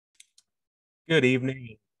Good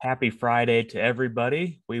evening. Happy Friday to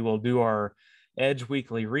everybody. We will do our Edge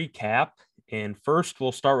Weekly recap. And first,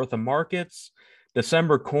 we'll start with the markets.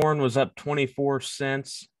 December corn was up 24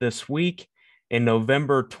 cents this week. In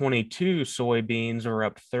November 22, soybeans are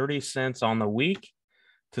up 30 cents on the week.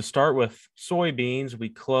 To start with soybeans, we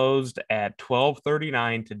closed at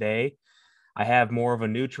 12.39 today. I have more of a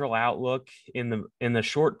neutral outlook in the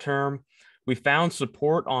short term. We found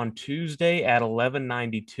support on Tuesday at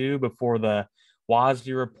 11.92 before the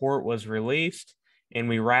WASDE report was released, and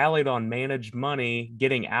we rallied on managed money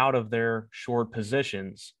getting out of their short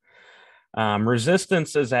positions.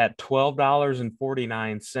 Resistance is at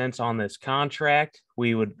 $12.49 on this contract.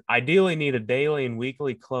 We would ideally need a daily and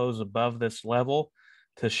weekly close above this level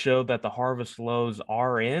to show that the harvest lows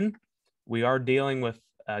are in. We are dealing with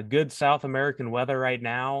good South American weather right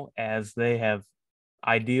now as they have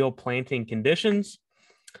ideal planting conditions.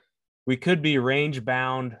 We could be range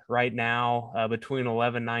bound right now between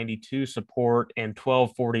 11.92 support and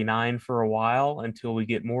 12.49 for a while until we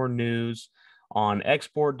get more news on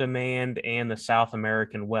export demand and the South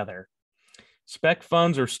American weather. Spec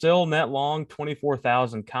funds are still net long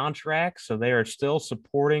 24,000 contracts, so they are still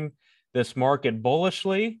supporting this market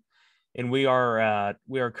bullishly. And we are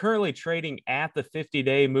currently trading at the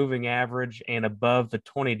 50-day moving average and above the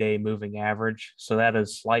 20-day moving average, so that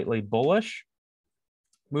is slightly bullish.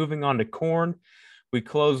 Moving on to corn, we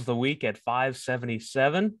closed the week at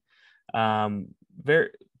 577. In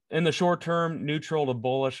the short term, neutral to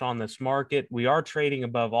bullish on this market. We are trading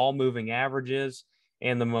above all moving averages,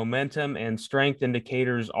 and the momentum and strength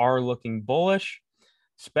indicators are looking bullish.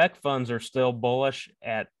 Spec funds are still bullish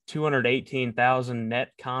at 218,000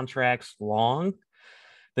 net contracts long.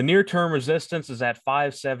 The near-term resistance is at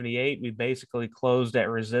 578. We basically closed at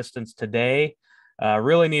resistance today.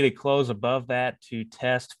 Really need to close above that to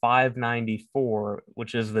test 594,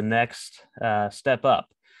 which is the next step up.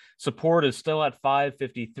 Support is still at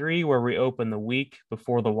 553, where we opened the week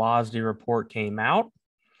before the WASDE report came out.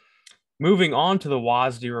 Moving on to the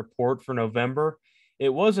WASDE report for November,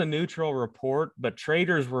 it was a neutral report, but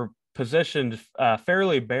traders were positioned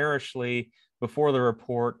fairly bearishly before the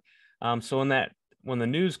report. So when the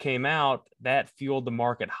news came out, that fueled the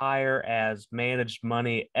market higher as managed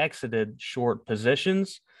money exited short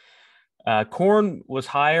positions. Corn was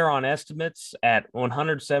higher on estimates at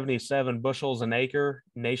 177 bushels an acre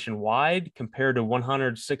nationwide compared to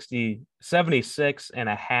 176 and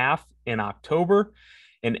a half in October,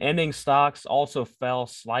 and ending stocks also fell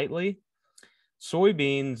slightly.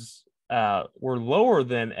 Soybeans were lower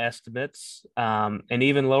than estimates and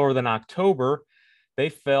even lower than October. They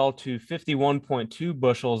fell to 51.2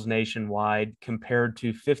 bushels nationwide compared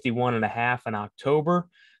to 51 and a half in October.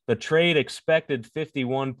 The trade expected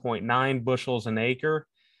 51.9 bushels an acre,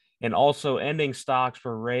 and also ending stocks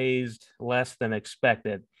were raised less than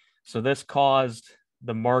expected. So this caused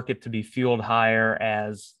the market to be fueled higher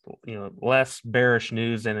as less bearish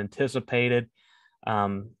news than anticipated.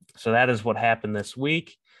 So that is what happened this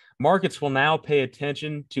week. Markets will now pay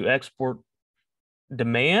attention to export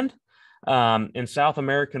demand in South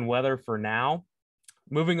American weather for now.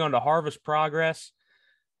 Moving on to harvest progress,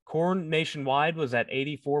 corn nationwide was at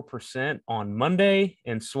 84% on Monday,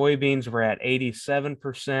 and soybeans were at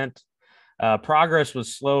 87%. Progress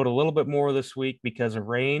was slowed a little bit more this week because of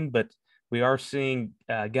rain, but we are seeing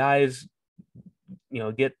guys,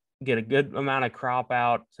 get a good amount of crop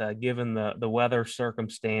out given the weather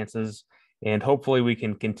circumstances, and hopefully we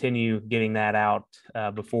can continue getting that out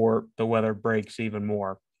before the weather breaks even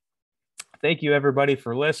more. Thank you, everybody,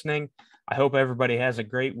 for listening. I hope everybody has a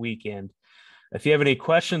great weekend. If you have any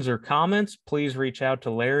questions or comments, please reach out to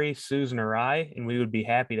Larry, Susan, or I, and we would be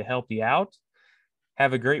happy to help you out.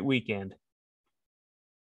 Have a great weekend.